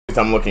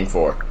I'm looking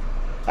for.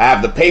 I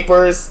have the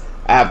papers,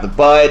 I have the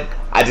bud,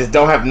 I just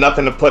don't have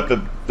nothing to put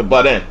the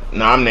bud in.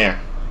 No, I'm there.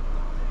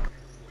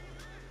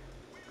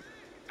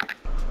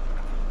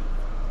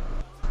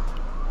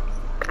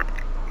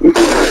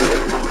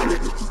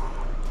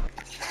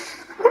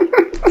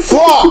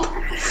 Flop!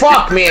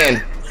 Fuck,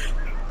 man!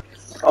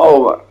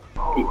 Oh.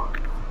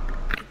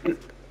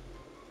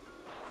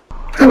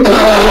 But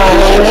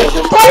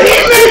he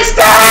missed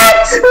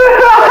that!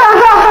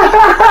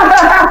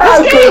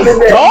 This game's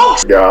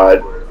dogs!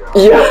 God.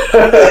 Yeah.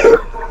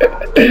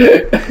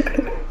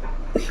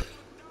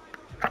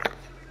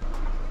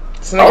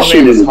 This nigga's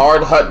name is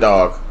Hard Hut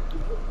Dog.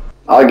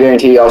 I'll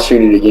guarantee I'll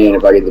shoot it again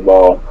if I get the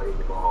ball.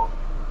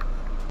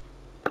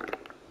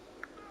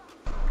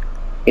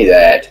 Give me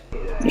that.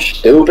 You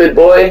stupid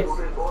boy.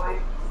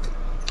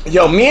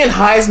 Yo, me and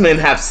Heisman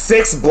have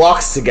 6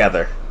 blocks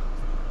together.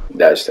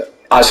 That's tough.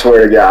 I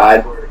swear to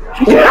God.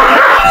 So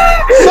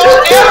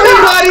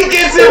everybody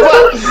gets it,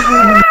 but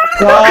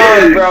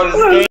God, bro,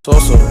 this game.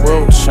 Toss a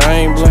real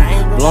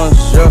chamberlain,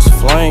 blunts just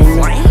flaming,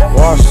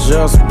 watch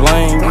just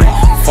blaming,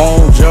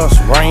 phone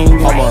just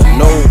ringing. I'm a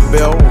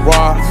Nobel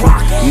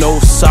rocker, no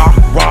sock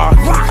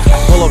rocker,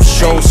 pull up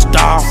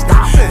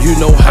showstopper. You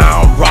know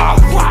how I'm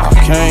rocking. I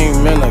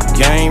came in a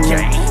game,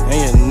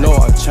 and you know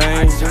I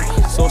changed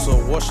it. So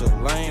what's your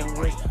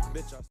language,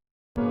 bitch?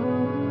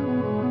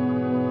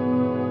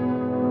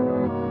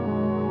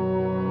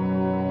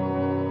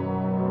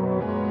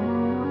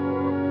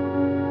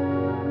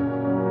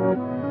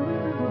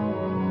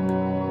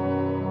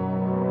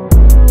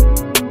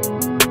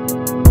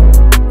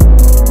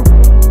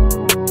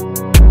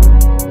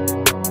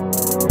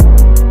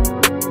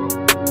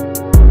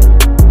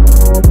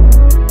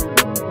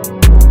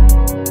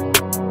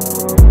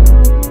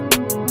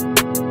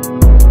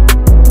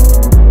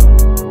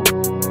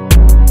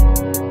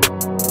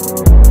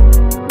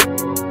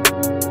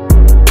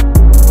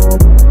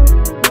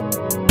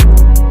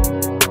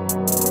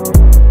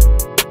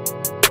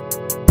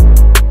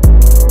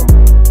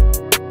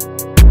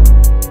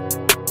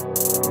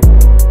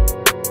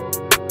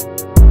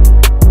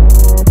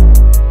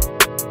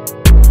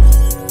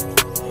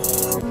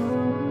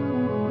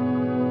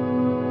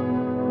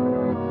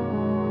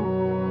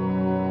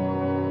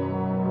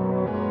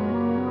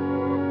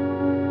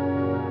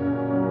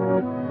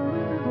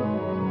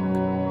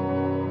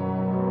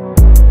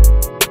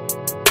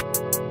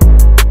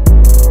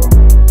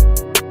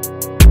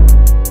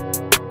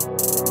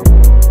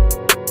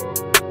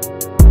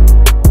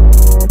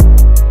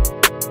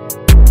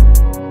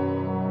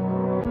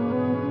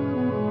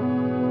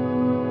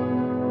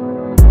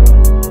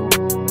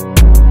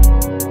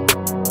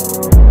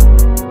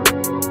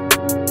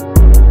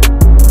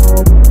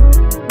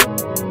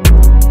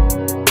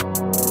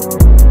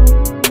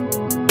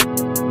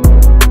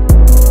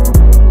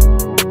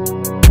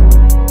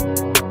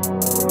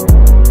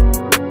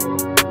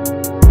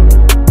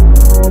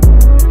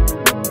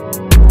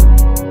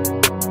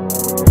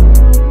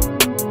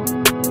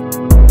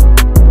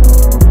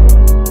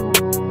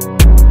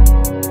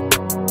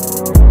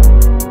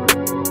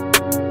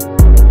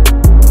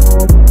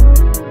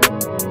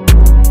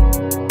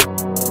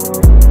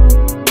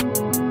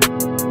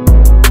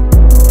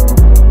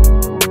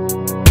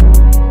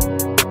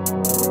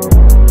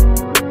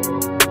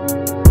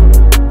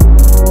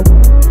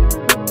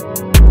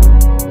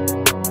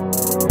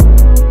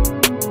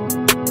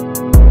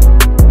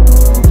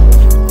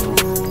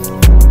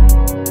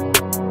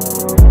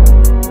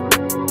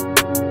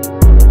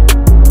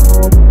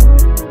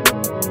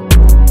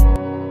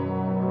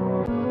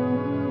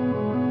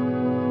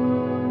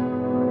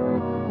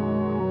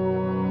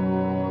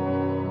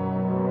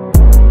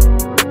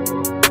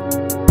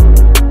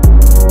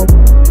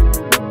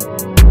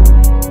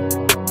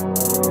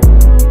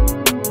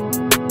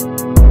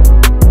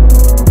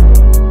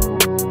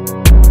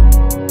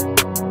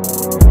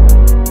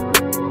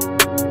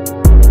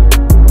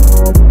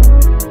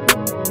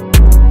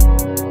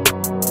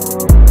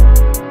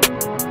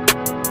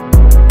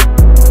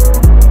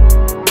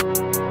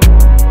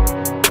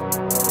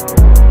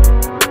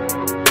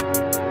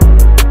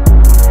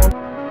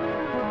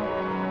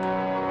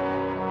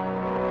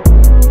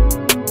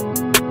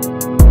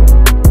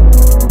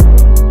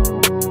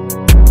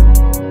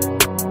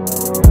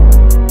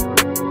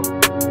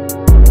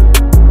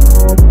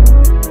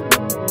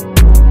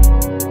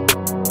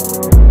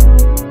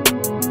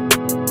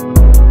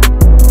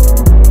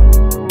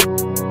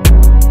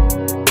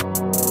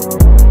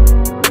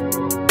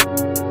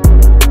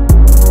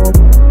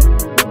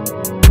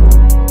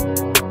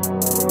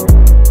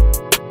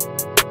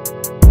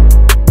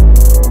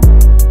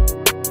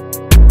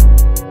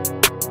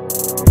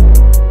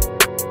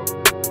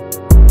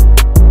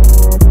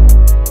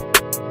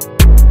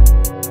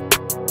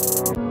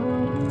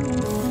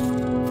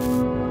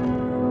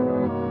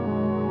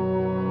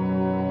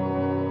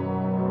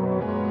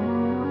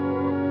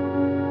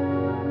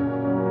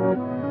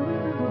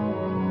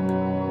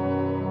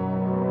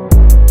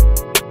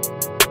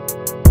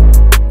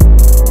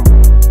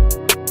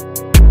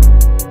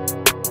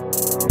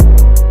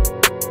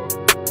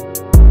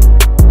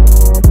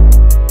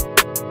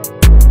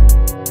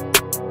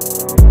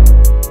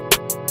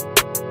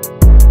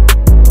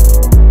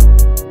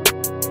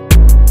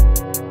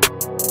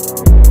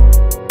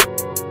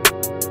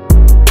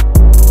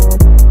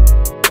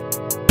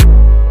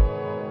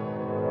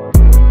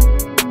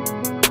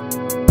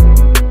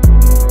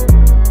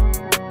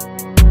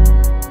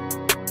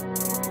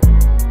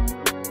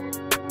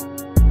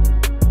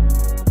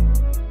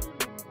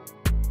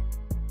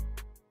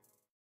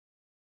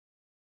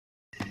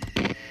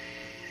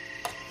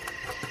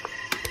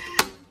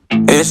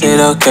 Is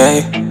it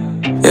okay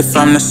if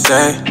I'm to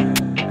say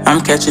I'm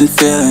catching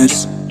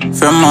feelings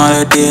from all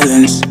the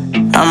dealings?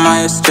 Am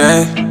I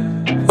astray?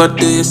 What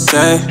do you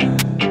say?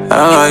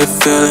 How are you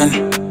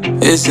feeling?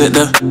 Is it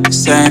the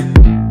same?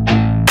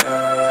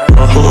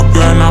 I hope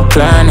you're not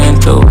planning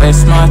to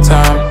waste my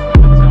time.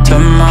 To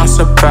my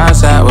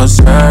surprise, that was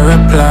her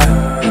reply.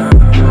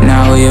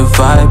 Now we a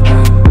vibe.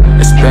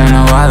 It's been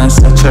a while and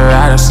such a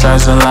ride, the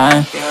stars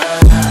align.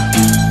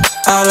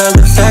 I love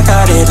the fact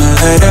I didn't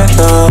let her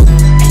go.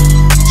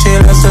 She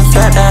loves the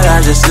fact that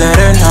I just let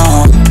her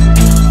know.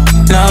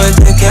 Now we're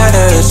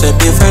together, it's a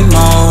different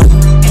mode.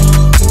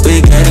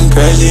 We getting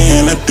crazy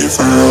in a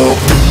different role.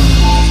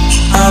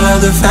 I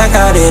love the fact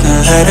I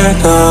didn't let her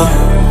go.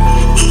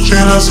 She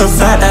loves the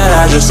fact that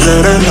I just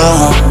let her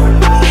know.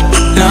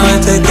 Now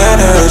we're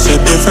together, it's a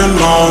different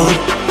mode.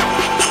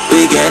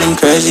 We getting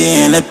crazy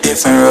in a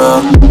different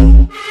role.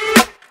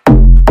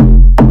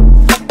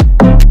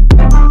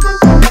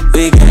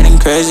 We getting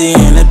crazy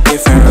in a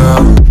different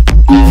role.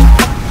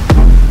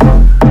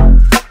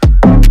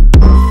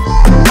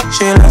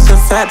 She loves the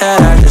fact that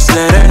I just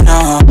let her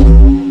know.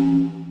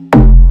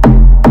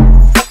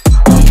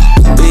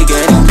 We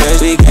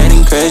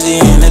getting crazy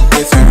in a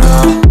different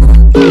role.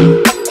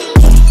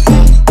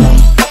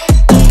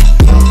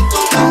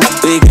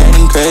 We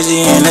getting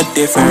crazy in a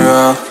different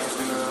role.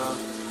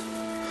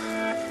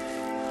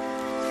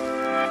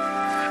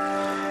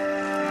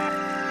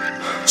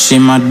 She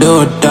my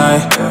do or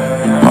die,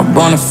 my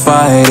bona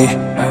fide.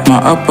 My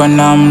up when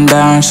I'm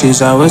down,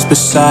 she's always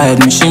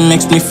beside me. She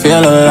makes me feel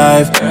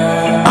alive,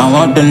 I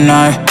won't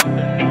deny.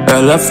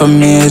 Her love for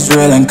me is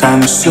real and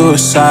kinda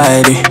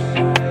suicide-y.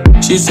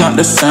 She's not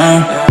the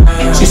same,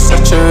 she's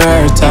such a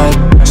rare type.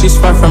 She's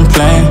far from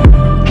plain,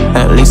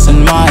 at least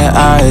in my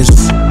eyes.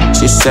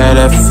 She said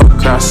if I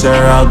cross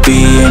her, I'll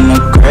be in the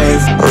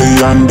grave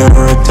or under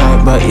her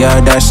type, but yeah,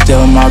 that's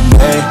still my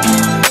babe.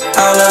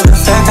 I love the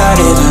fact I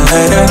didn't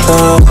let her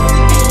go.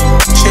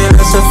 She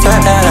loves the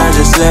fact that I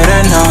just let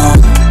her know.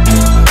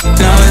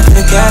 Now we're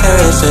together,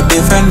 it's a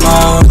different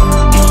mode.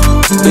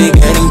 We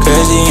getting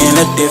crazy in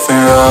a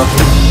different role.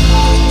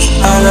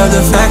 I love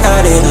the fact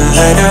I didn't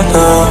let her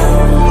go.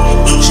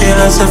 She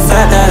loves the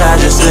fact that I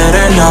just let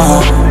her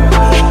know.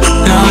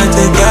 Now we're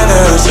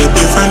together, it's a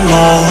different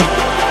mode.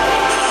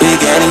 We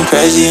getting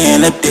crazy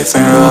in a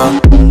different role.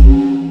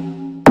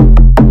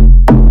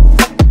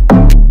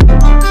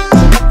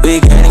 We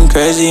getting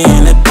crazy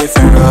in a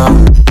different role.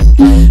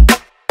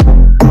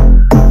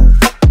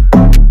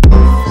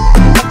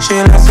 She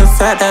loves the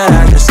fact that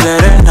I just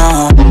let her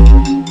know.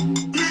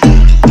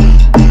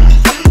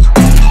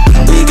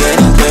 We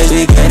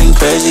getting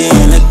crazy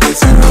in a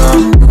different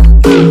role.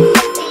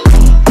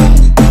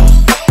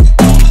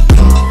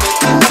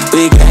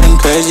 We getting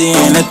crazy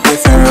in a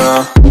different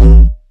role.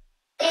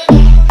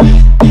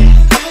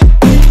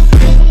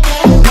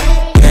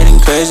 Getting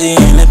crazy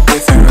in